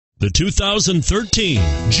The 2013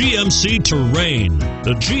 GMC Terrain.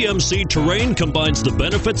 The GMC Terrain combines the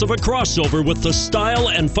benefits of a crossover with the style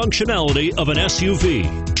and functionality of an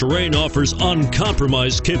SUV. Terrain offers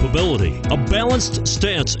uncompromised capability, a balanced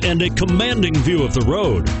stance, and a commanding view of the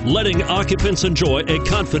road, letting occupants enjoy a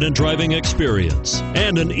confident driving experience.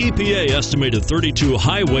 And an EPA estimated 32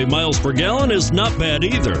 highway miles per gallon is not bad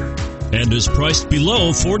either, and is priced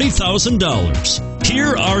below $40,000.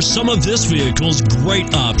 Here are some of this vehicle's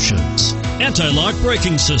great options: anti-lock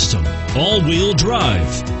braking system, all-wheel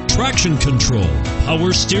drive, traction control,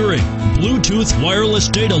 power steering, Bluetooth wireless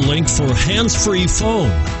data link for hands-free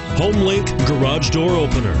phone, HomeLink garage door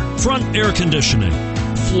opener, front air conditioning,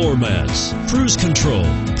 floor mats, cruise control,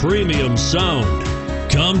 premium sound.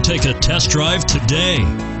 Come take a test drive today.